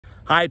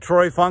Hi,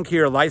 Troy Funk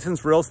here,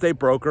 licensed real estate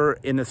broker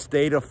in the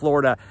state of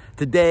Florida.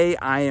 Today,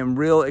 I am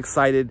real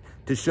excited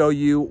to show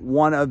you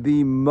one of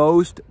the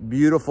most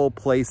beautiful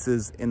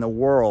places in the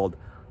world,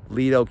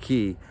 Lido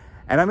Key.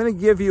 And I'm gonna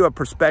give you a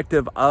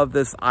perspective of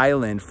this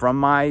island from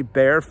my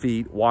bare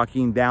feet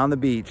walking down the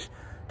beach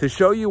to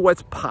show you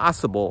what's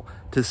possible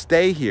to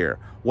stay here.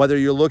 Whether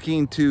you're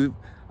looking to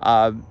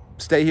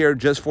stay here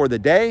just for the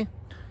day,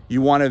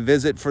 you wanna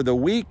visit for the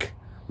week,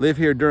 live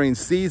here during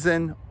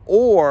season,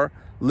 or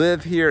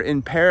live here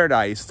in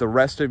paradise the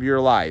rest of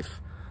your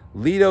life.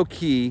 Lido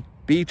Key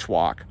Beach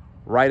Walk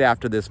right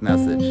after this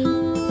message.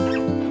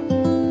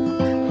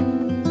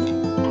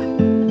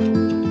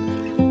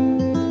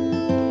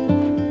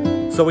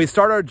 So we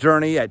start our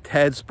journey at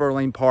Ted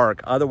Sperling Park,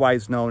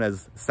 otherwise known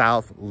as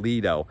South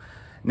Lido.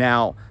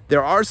 Now,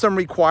 there are some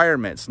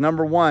requirements.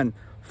 Number one,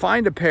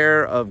 find a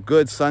pair of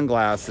good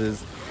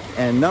sunglasses.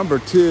 And number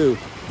two,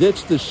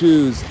 ditch the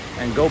shoes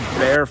and go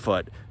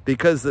barefoot,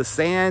 because the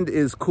sand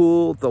is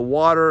cool, the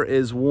water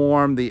is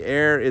warm, the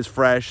air is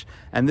fresh,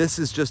 and this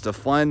is just a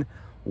fun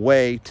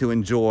way to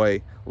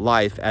enjoy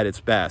life at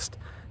its best.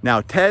 Now,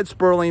 Ted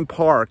Sperling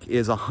Park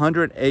is a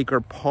 100-acre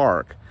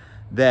park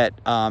that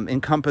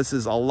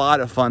encompasses a lot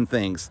of fun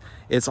things.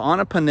 It's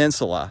on a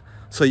peninsula,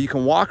 so you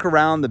can walk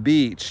around the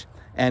beach,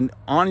 and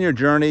on your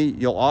journey,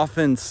 you'll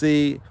often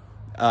see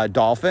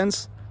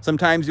dolphins.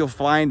 Sometimes you'll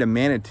find a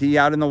manatee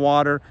out in the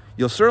water.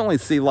 You'll certainly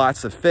see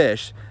lots of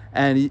fish.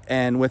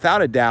 And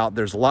without a doubt,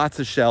 there's lots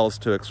of shells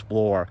to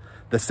explore.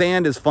 The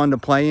sand is fun to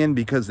play in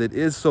because it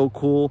is so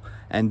cool.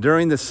 And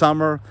during the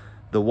summer,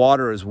 the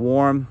water is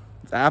warm.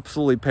 It's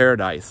absolutely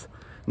paradise.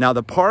 Now,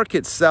 the park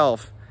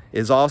itself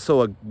is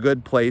also a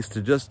good place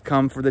to just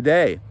come for the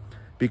day,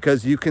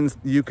 because you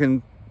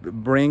can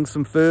bring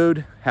some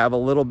food, have a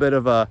little bit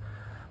of a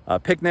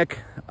picnic.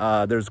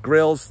 There's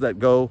grills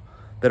that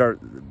are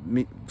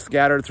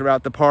scattered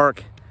throughout the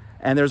park.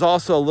 And there's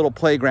also a little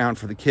playground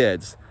for the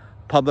kids.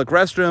 Public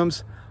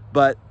restrooms,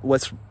 but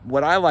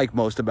what I like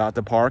most about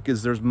the park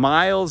is there's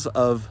miles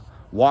of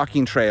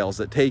walking trails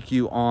that take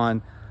you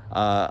on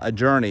a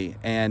journey,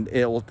 and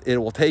it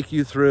will take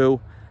you through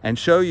and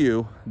show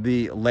you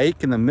the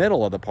lake in the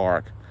middle of the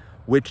park,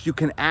 which you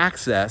can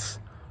access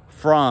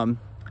from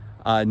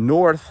a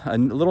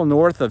little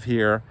north of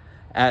here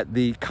at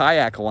the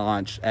kayak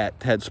launch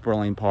at Ted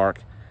Sperling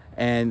Park.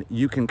 And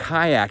you can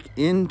kayak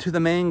into the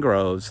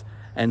mangroves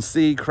and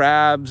see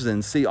crabs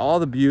and see all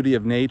the beauty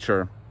of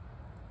nature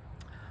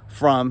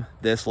from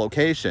this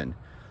location.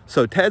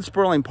 So Ted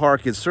Sperling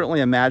Park is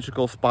certainly a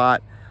magical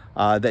spot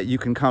that you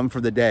can come for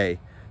the day.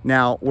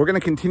 Now, we're going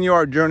to continue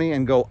our journey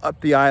and go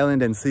up the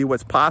island and see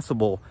what's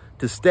possible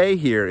to stay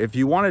here. If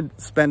you want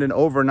to spend an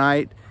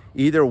overnight,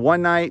 either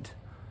one night,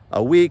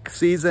 a week,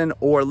 season,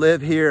 or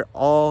live here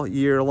all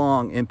year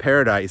long in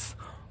paradise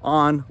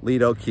on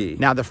Lido Key.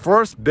 Now, the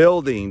first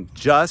building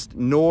just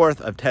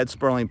north of Ted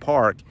Sperling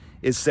Park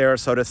is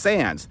Sarasota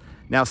Sands.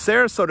 Now,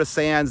 Sarasota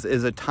Sands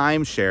is a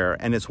timeshare,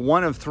 and it's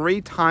one of 3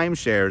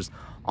 timeshares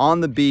on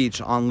the beach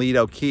on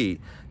Lido Key.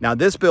 Now,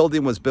 this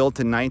building was built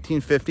in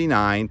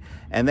 1959,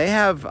 and they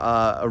have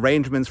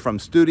arrangements from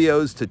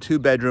studios to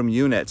 2-bedroom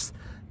units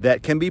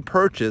that can be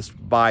purchased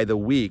by the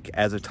week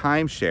as a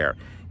timeshare.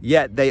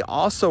 Yet, they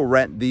also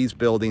rent these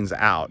buildings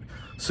out.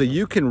 So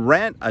you can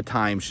rent a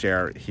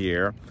timeshare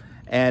here,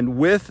 and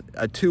with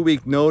a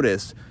 2-week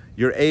notice,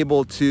 you're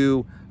able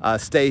to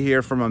stay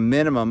here from a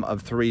minimum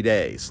of 3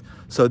 days.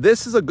 So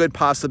this is a good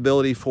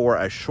possibility for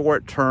a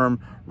short-term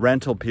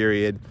rental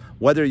period,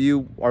 whether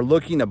you are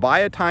looking to buy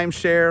a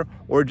timeshare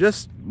or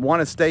just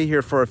want to stay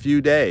here for a few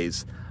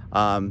days.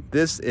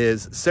 This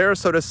is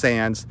Sarasota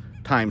Sands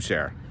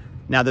Timeshare.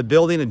 Now, the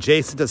building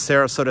adjacent to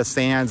Sarasota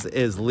Sands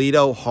is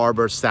Lido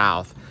Harbor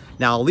South.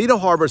 Now, Lido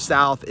Harbor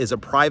South is a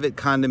private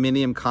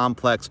condominium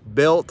complex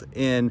built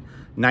in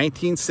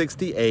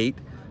 1968.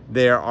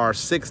 There are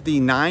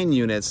 69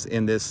 units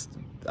in this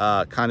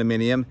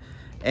condominium,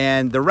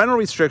 and the rental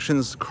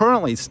restrictions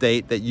currently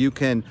state that you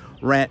can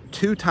rent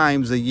 2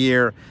 times a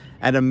year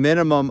at a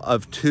minimum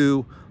of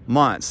 2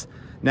 months.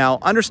 Now,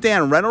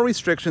 understand, rental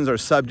restrictions are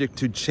subject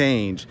to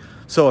change.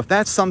 So if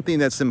that's something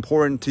that's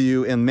important to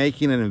you in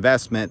making an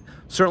investment,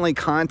 certainly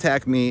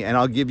contact me and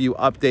I'll give you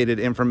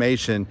updated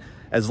information,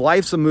 as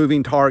life's a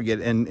moving target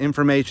and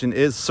information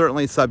is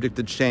certainly subject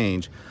to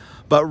change.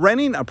 But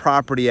renting a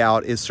property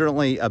out is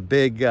certainly a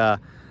big,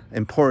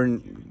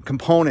 important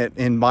component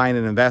in buying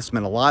an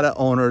investment. A lot of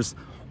owners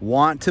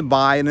want to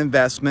buy an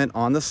investment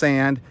on the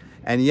sand,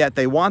 and yet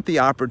they want the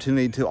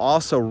opportunity to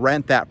also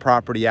rent that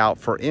property out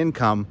for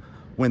income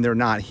when they're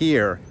not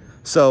here.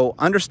 So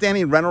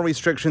understanding rental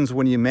restrictions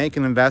when you make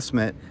an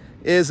investment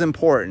is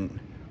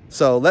important.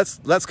 So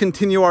let's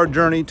continue our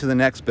journey to the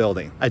next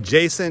building.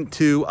 Adjacent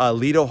to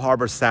Lido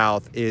Harbor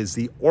South is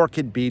the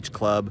Orchid Beach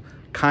Club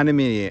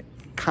condominium,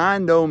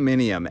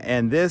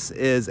 and this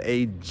is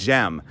a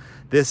gem.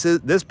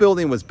 This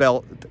building was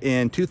built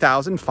in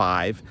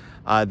 2005.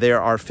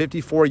 There are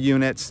 54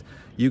 units.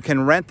 You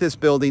can rent this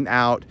building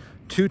out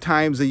 2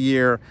 times a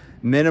year,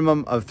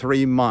 minimum of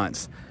 3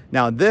 months.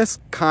 Now, this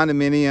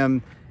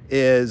condominium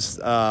is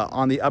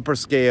on the upper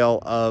scale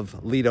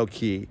of Lido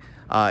Key.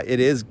 It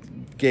is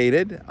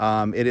gated,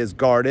 it is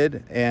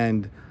guarded,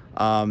 and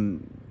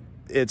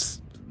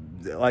it's,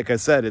 like I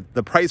said,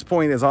 the price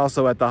point is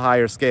also at the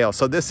higher scale.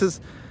 So this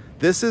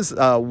is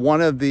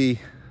one of the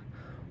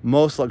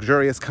most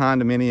luxurious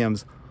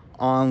condominiums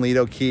on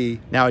Lido Key.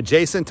 Now,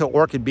 adjacent to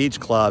Orchid Beach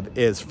Club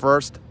is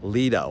First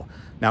Lido.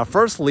 Now,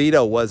 First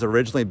Lido was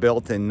originally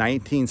built in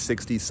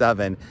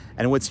 1967,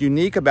 and what's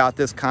unique about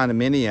this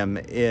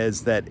condominium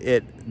is that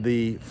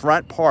the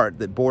front part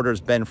that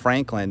borders Ben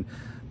Franklin,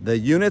 the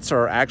units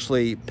are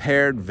actually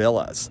paired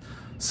villas.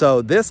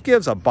 So this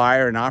gives a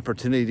buyer an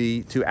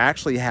opportunity to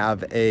actually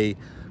have a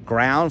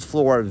ground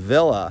floor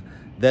villa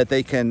that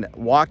they can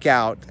walk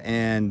out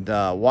and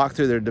walk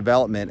through their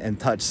development and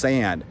touch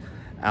sand.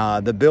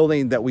 The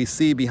building that we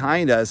see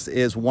behind us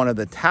is one of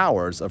the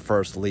towers of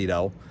First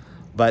Lido,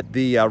 but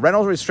the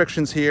rental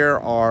restrictions here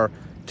are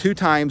 2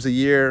 times a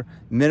year,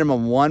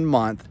 minimum 1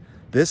 month.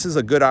 This is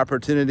a good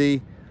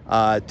opportunity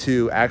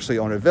to actually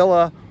own a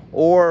villa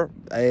or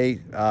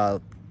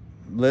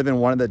live in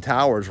one of the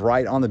towers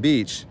right on the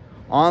beach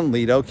on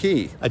Lido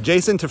Key.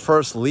 Adjacent to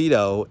First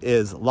Lido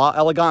is La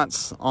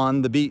Elegance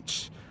on the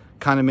beach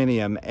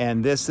condominium,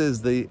 and this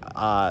is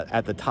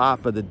at the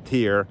top of the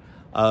tier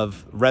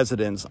of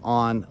residents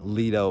on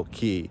Lido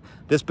Key.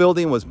 This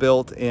building was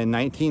built in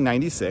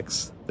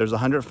 1996. There's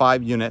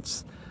 105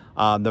 units.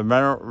 The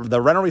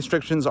rental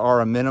restrictions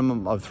are a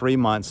minimum of 3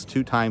 months,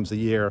 2 times a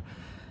year.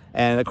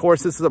 And of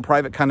course, this is a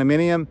private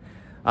condominium.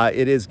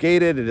 It is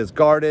gated, it is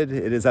guarded,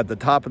 it is at the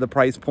top of the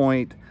price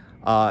point,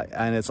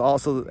 and it's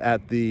also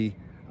at the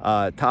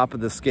top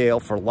of the scale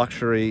for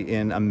luxury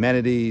in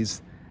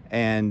amenities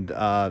and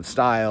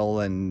style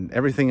and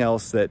everything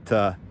else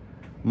that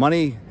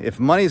if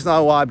money's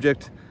no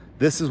object,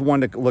 this is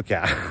one to look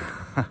at.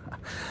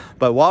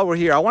 But while we're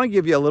here, I want to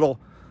give you a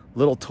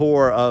little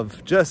tour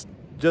of just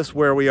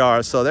where we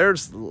are. So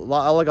there's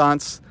La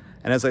Elegance,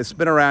 and as I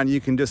spin around, you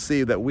can just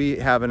see that we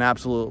have an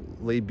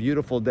absolutely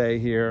beautiful day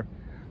here.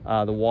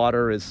 The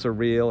water is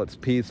surreal, it's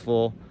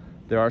peaceful.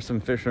 There are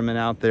some fishermen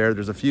out there.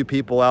 There's a few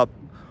people out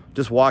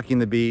just walking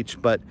the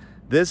beach, but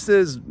this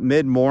is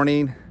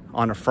mid-morning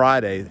on a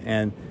Friday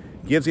and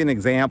gives you an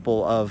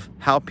example of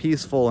how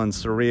peaceful and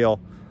surreal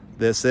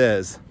this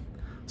is.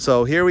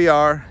 So here we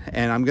are,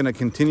 and I'm going to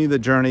continue the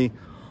journey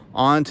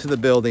onto the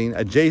building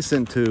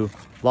adjacent to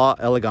La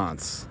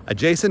Elegance.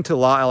 Adjacent to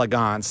La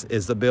Elegance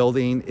is a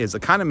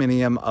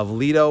condominium of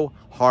Lido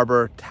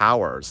Harbor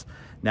Towers.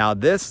 Now,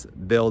 this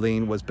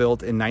building was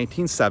built in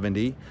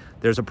 1970.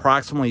 There's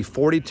approximately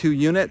 42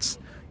 units.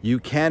 You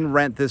can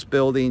rent this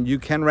building, you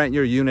can rent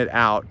your unit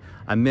out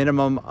a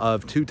minimum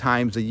of 2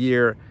 times a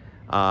year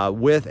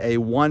with a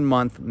 1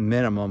 month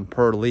minimum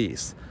per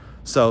lease.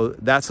 So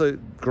that's a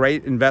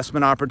great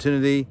investment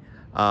opportunity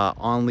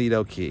on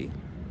Lido Key.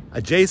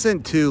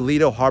 Adjacent to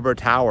Lido Harbor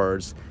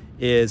Towers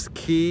is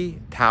Key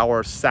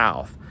Tower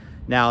South.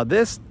 Now,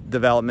 this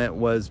development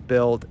was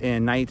built this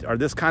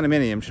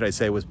condominium, should I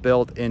say, was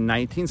built in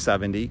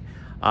 1970.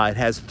 It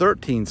has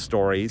 13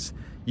 stories.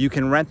 You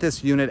can rent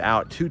this unit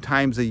out 2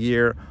 times a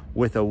year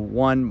with a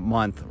 1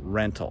 month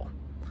rental.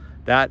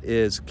 That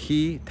is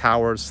Key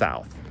Tower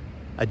South.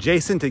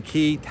 Adjacent to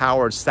Key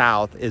Tower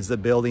South is the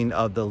building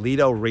of the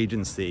Lido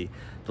Regency.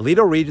 The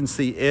Lido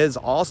Regency is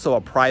also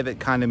a private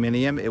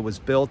condominium. It was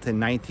built in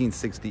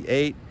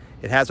 1968.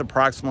 It has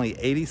approximately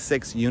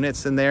 86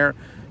 units in there.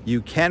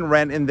 You can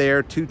rent in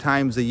there 2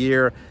 times a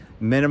year,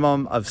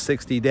 minimum of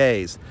 60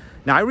 days.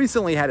 Now, I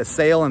recently had a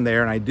sale in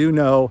there, and I do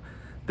know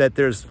that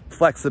there's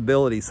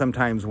flexibility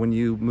sometimes when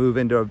you move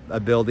into a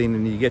building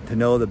and you get to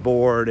know the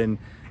board, and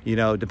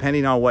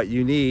depending on what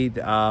you need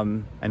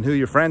and who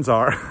your friends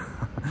are,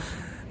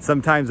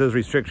 sometimes those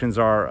restrictions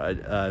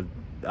are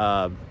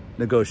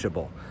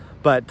negotiable.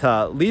 But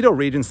Lido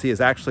Regency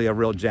is actually a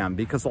real gem,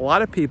 because a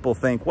lot of people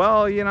think,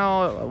 well,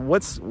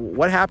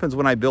 what happens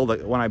when I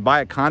buy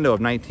a condo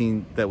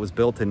that was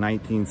built in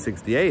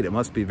 1968? It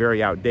must be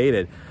very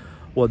outdated.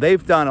 Well,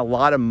 they've done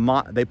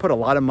they put a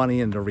lot of money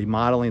into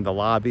remodeling the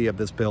lobby of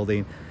this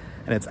building,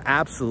 and it's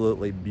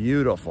absolutely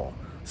beautiful.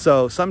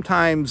 So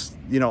sometimes,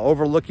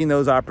 overlooking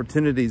those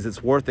opportunities,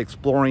 it's worth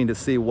exploring to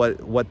see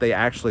what they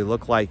actually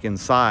look like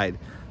inside.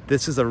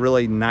 This is a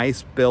really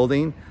nice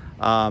building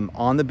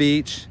on the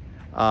beach,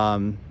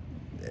 on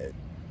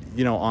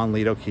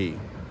Lido Key.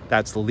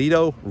 That's the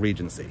Lido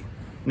Regency.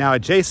 Now,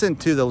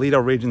 adjacent to the Lido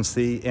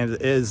Regency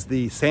is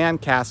the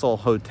Sandcastle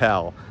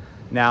Hotel.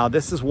 Now,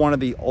 this is one of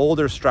the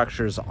older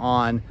structures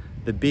on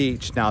the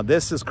beach. Now,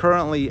 this is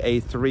currently a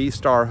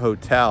 3-star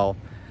hotel,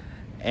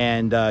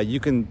 and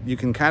you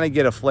can kind of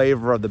get a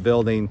flavor of the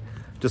building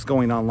just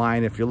going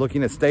online. If you're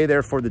looking to stay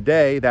there for the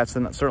day, that's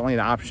certainly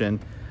an option.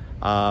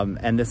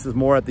 And this is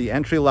more at the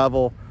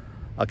entry-level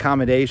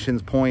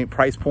accommodations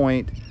price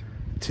point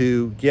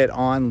to get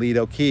on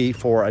Lido Key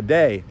for a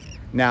day.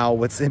 Now,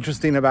 what's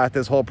interesting about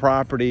this whole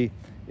property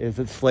is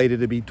it's slated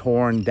to be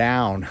torn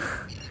down.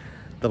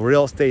 The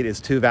real estate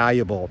is too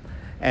valuable.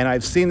 And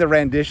I've seen the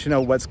rendition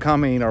of what's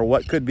coming or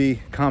what could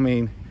be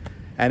coming,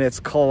 and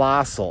it's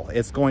colossal.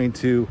 It's going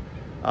to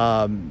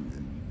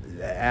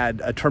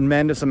add a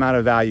tremendous amount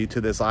of value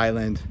to this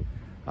island,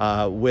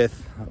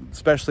 with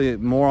especially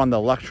more on the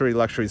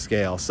luxury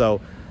scale.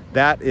 So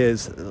that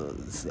is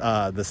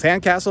the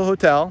Sandcastle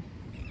Hotel.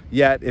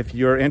 Yet if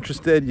you're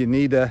interested, you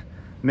need to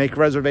make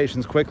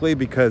reservations quickly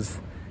because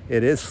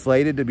it is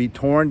slated to be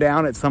torn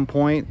down at some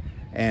point,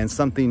 and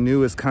something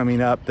new is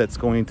coming up that's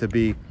going to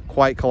be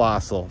quite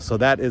colossal. So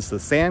that is the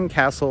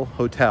Sandcastle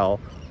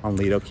Hotel on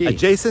Lido Key.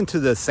 Adjacent to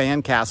the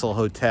Sandcastle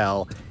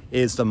Hotel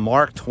is the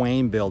Mark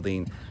Twain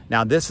building.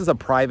 Now this is a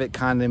private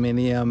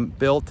condominium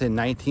built in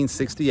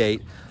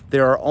 1968.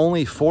 There are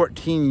only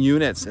 14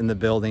 units in the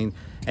building,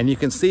 and you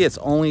can see it's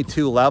only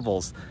 2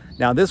 levels.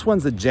 Now this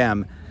one's a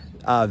gem.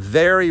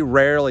 Very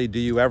rarely do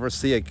you ever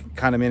see a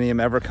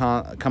condominium ever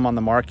come on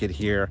the market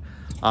here.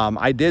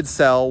 I did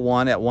sell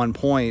one at one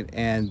point,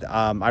 and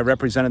I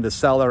represented the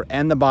seller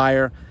and the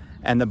buyer,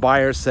 and the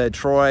buyer said,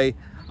 "Troy,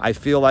 I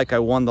feel like I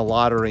won the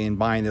lottery in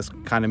buying this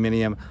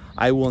condominium.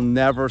 I will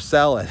never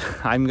sell it.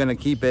 I'm gonna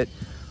keep it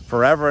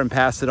forever and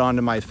pass it on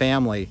to my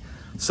family."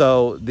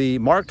 So the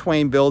Mark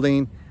Twain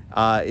building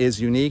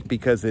is unique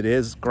because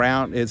it's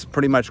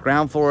pretty much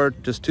ground floor,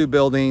 just 2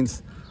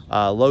 buildings,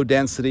 low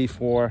density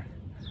for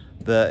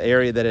the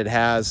area that it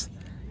has,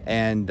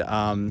 and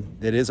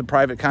it is a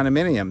private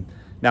condominium.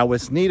 Now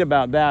what's neat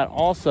about that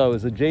also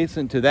is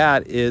adjacent to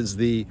that is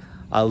the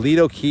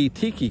Lido Key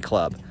Tiki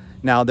Club.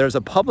 Now there's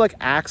a public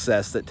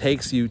access that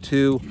takes you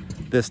to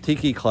this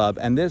Tiki Club,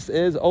 and this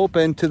is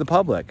open to the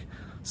public.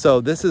 So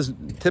this is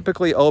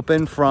typically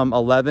open from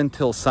 11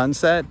 till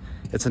sunset.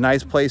 It's a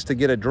nice place to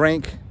get a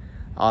drink,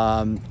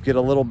 get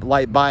a little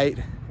light bite,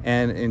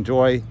 and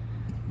enjoy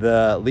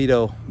the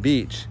Lido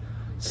Beach.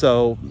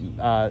 So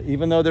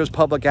even though there's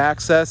public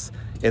access,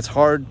 it's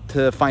hard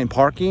to find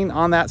parking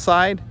on that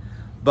side,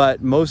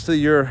 but most of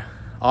your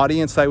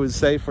audience, I would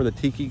say, for the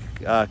Tiki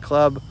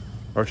Club,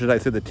 or should I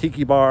say the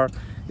Tiki Bar,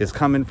 is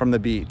coming from the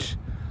beach.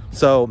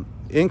 So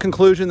in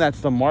conclusion, that's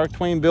the Mark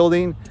Twain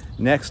building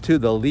next to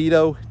the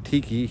Lido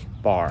Tiki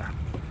Bar.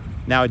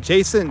 Now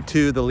adjacent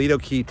to the Lido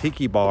Key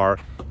Tiki Bar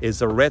is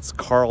the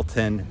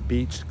Ritz-Carlton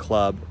Beach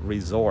Club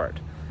Resort.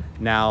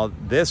 Now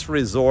this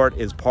resort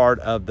is part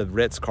of the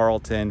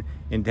Ritz-Carlton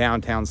in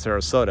downtown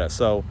Sarasota.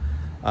 So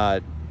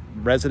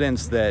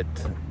residents that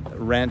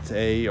rent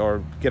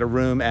or get a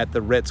room at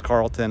the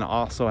Ritz-Carlton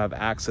also have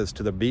access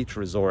to the beach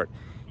resort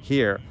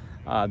here.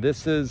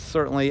 This is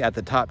certainly at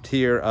the top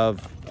tier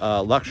of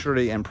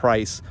luxury and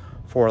price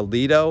for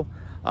Lido.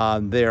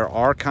 There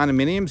are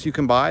condominiums you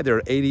can buy. There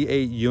are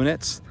 88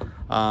 units.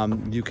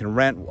 You can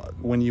rent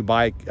when you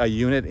buy a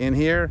unit in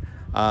here.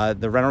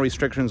 The rental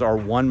restrictions are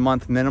 1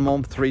 month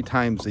minimum, 3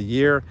 times a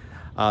year.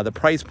 The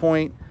price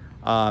point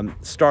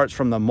starts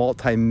from the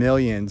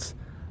multi-millions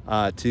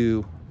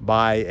to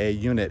buy a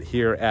unit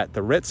here at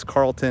the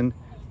Ritz-Carlton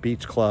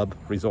Beach Club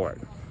Resort.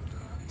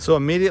 So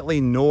immediately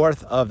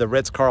north of the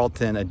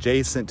Ritz-Carlton,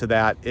 adjacent to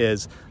that,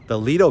 is the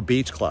Lido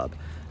Beach Club.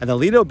 And the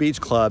Lido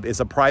Beach Club is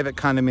a private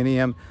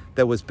condominium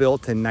that was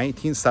built in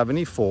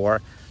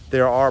 1974.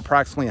 There are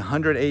approximately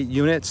 108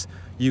 units.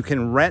 You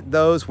can rent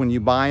those when you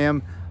buy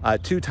them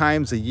 2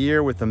 times a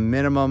year with a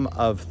minimum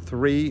of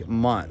 3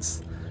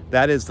 months.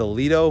 That is the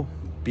Lido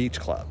Beach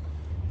Club.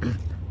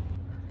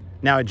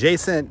 Now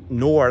adjacent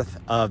north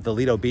of the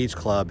Lido Beach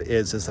Club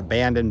is this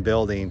abandoned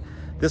building.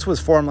 This was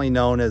formerly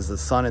known as the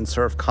Sun and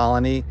Surf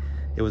Colony.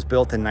 It was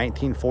built in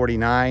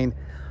 1949.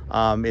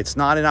 It's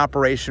not in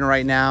operation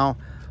right now.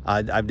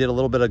 I did a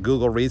little bit of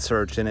Google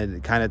research, and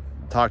it kind of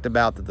talked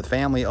about that the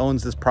family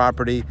owns this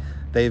property.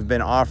 They've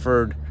been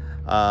offered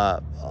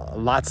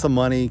lots of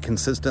money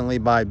consistently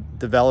by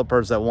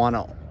developers that want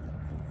to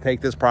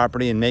take this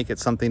property and make it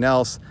something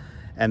else,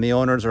 and the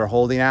owners are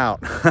holding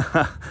out.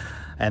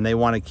 And they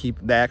want to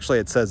keep, actually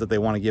it says that they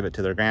want to give it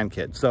to their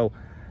grandkids. So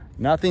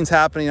nothing's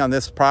happening on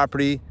this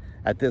property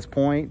at this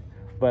point,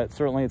 but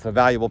certainly it's a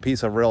valuable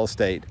piece of real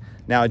estate.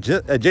 Now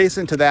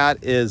adjacent to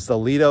that is the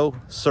Lido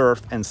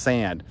Surf and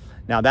Sand.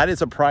 Now that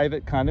is a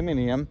private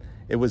condominium.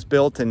 It was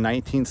built in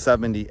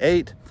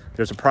 1978.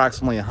 There's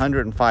approximately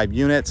 105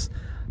 units.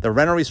 The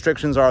rental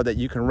restrictions are that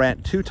you can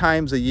rent 2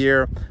 times a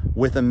year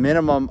with a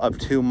minimum of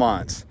 2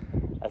 months.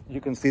 As you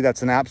can see,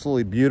 that's an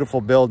absolutely beautiful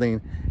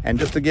building. And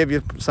just to give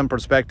you some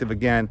perspective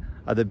again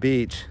of the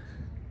beach,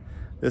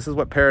 this is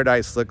what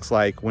paradise looks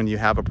like when you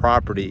have a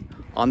property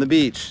on the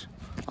beach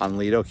on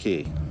Lido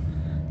Key.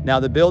 Now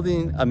the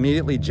building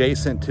immediately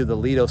adjacent to the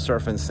Lido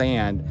Surf and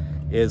Sand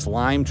is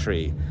Lime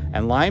Tree.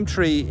 And Lime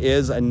Tree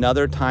is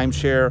another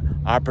timeshare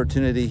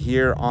opportunity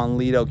here on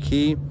Lido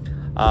Key.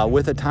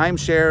 With a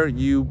timeshare,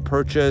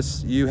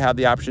 you have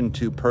the option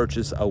to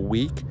purchase a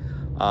week,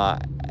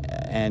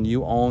 and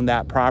you own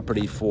that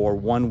property for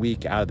 1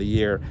 week out of the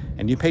year,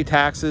 and you pay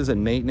taxes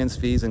and maintenance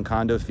fees and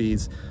condo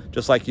fees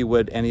just like you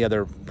would any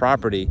other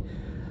property.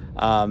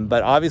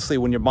 But obviously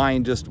when you're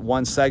buying just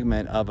one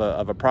segment of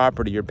a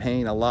property, you're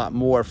paying a lot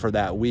more for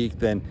that week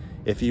than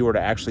if you were to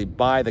actually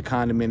buy the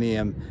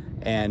condominium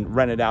and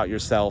rent it out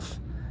yourself.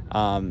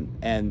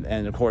 And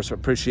of course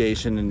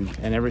appreciation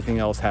and everything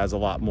else has a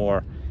lot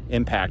more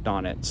impact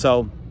on it.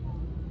 So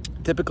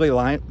Typically,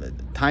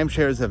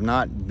 timeshares have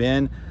not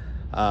been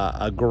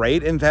a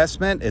great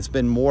investment. It's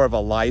been more of a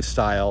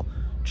lifestyle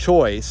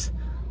choice.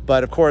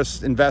 But of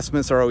course,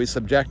 investments are always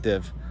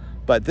subjective.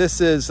 But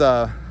this is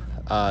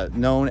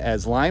known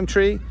as Lime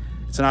Tree.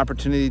 It's an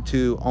opportunity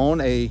to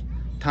own a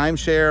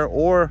timeshare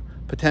or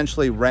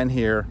potentially rent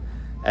here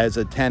as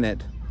a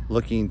tenant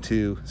looking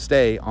to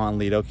stay on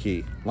Lido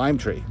Key, Lime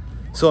Tree.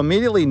 So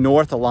immediately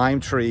north of Lime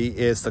Tree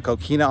is the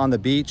Coquina on the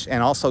Beach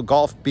and also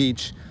Gulf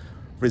Beach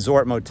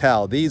Resort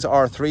Motel. These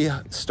are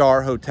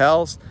 3-star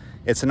hotels.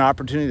 It's an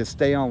opportunity to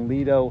stay on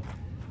Lido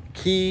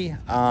Key,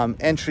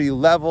 entry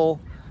level,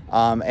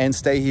 and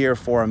stay here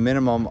for a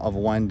minimum of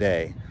 1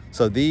 day.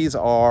 So these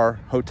are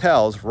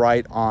hotels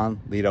right on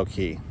Lido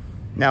Key.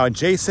 Now,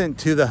 adjacent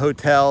to the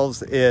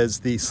hotels is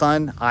the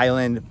Sun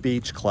Island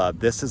Beach Club.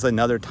 This is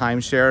another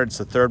timeshare. It's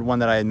the third one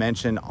that I had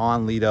mentioned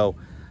on Lido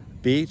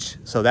Beach.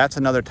 So that's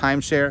another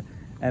timeshare.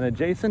 And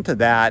adjacent to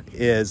that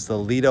is the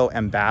Lido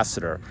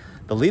Ambassador.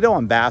 The Lido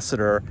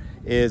Ambassador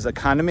is a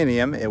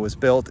condominium. It was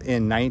built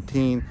in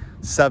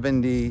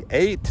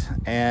 1978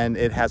 and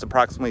it has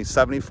approximately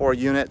 74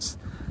 units.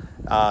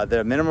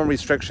 The minimum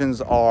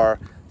restrictions are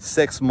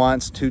 6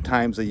 months, 2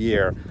 times a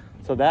year.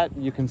 So that,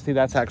 you can see,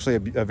 that's actually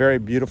a very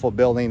beautiful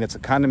building. It's a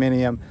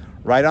condominium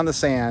right on the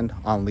sand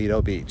on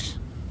Lido Beach.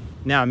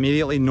 Now,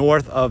 immediately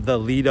north of the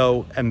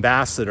Lido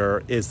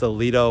Ambassador is the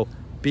Lido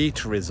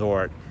Beach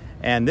Resort.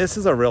 And this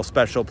is a real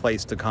special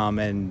place to come,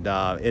 and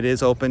it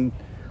is open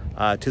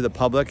to the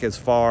public, as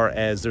far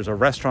as there's a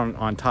restaurant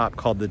on top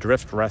called the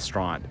Drift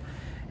Restaurant.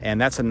 And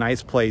that's a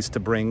nice place to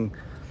bring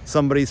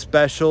somebody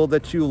special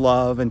that you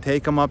love and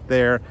take them up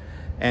there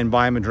and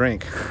buy them a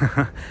drink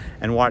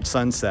and watch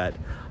sunset.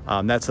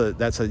 That's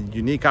a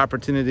unique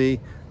opportunity.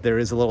 There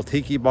is a little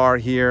tiki bar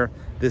here.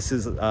 This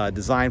is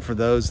designed for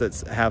those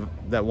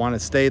that want to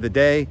stay the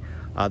day.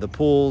 The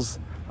pools,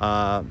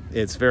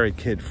 it's very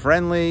kid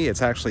friendly.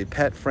 It's actually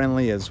pet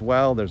friendly as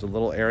well. There's a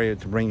little area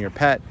to bring your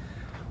pet.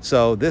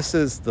 So this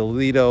is the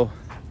Lido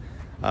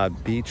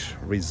Beach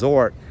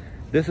Resort.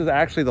 This is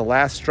actually the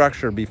last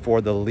structure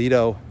before the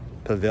Lido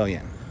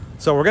Pavilion.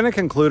 So we're going to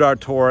conclude our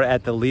tour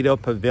at the Lido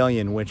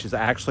Pavilion, which is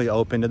actually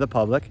open to the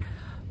public.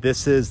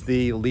 This is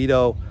the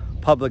Lido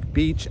Public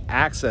Beach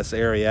Access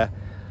Area,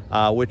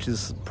 which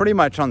is pretty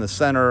much on the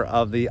center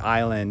of the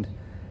island.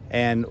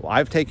 And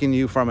I've taken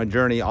you from a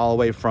journey all the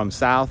way from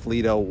South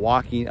Lido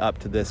walking up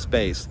to this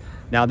space.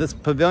 Now, this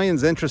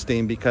pavilion's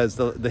interesting because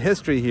the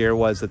history here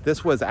was that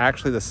this was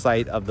actually the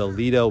site of the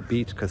Lido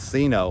Beach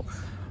Casino,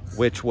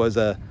 which was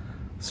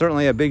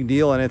certainly a big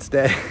deal in its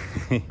day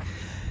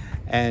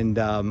and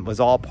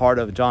was all part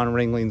of John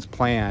Ringling's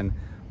plan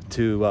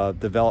to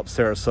develop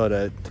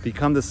Sarasota to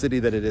become the city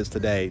that it is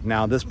today.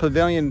 Now, this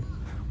pavilion,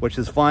 which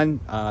is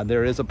fun,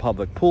 there is a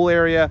public pool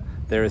area,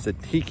 there is a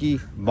tiki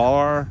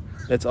bar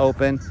that's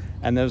open,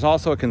 and there's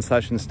also a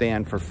concession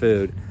stand for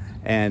food.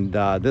 And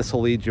this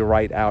will lead you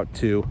right out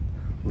to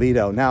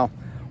Lido. Now,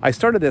 I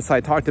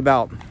talked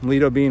about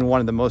Lido being one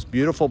of the most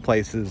beautiful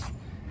places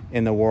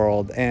in the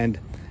world, and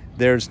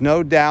there's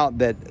no doubt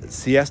that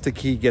Siesta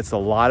Key gets a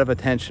lot of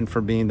attention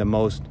for being the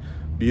most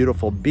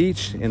beautiful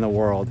beach in the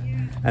world.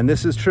 And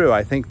this is true.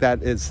 I think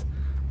that is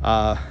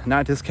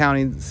not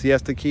discounting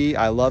Siesta Key.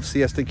 I love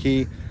Siesta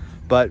Key,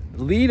 but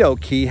Lido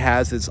Key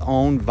has its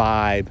own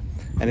vibe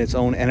and its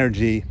own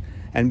energy.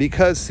 And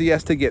because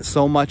Siesta gets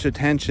so much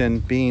attention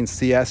being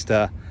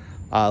Siesta,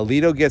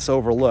 Lido gets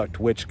overlooked,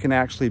 which can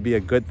actually be a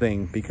good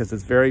thing because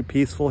it's very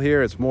peaceful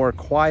here. It's more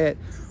quiet,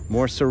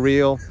 more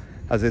surreal.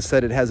 As I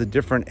said, it has a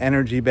different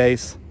energy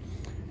base.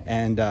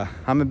 And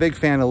I'm a big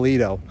fan of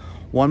Lido.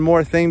 One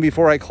more thing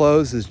before I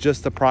close is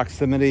just the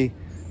proximity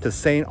to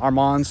St.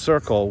 Armand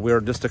Circle. We're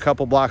just a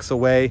couple blocks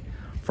away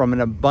from an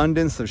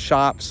abundance of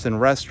shops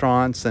and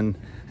restaurants and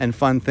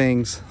fun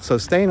things. So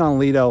staying on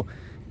Lido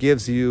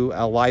gives you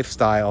a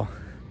lifestyle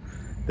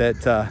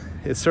that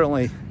is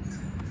certainly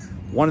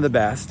one of the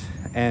best.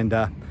 And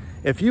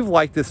if you've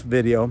liked this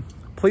video,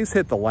 please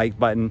hit the like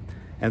button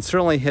and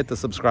certainly hit the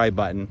subscribe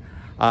button.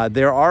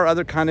 There are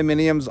other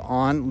condominiums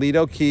on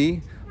Lido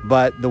Key,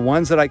 but the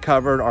ones that I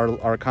covered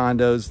are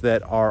condos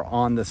that are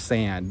on the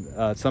sand.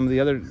 Some of the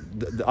other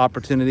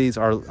opportunities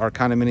are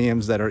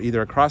condominiums that are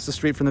either across the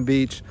street from the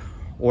beach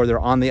or they're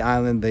on the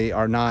island. They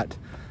are not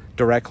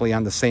directly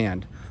on the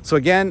sand. So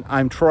again,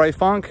 I'm Troy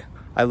Funk.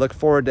 I look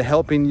forward to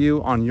helping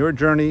you on your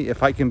journey.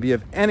 If I can be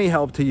of any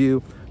help to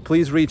you,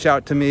 please reach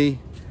out to me.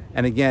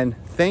 And again,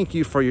 thank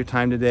you for your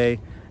time today.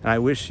 And I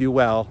wish you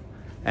well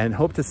and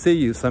hope to see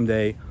you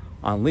someday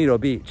on Lido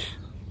Beach.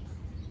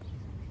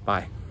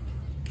 Bye.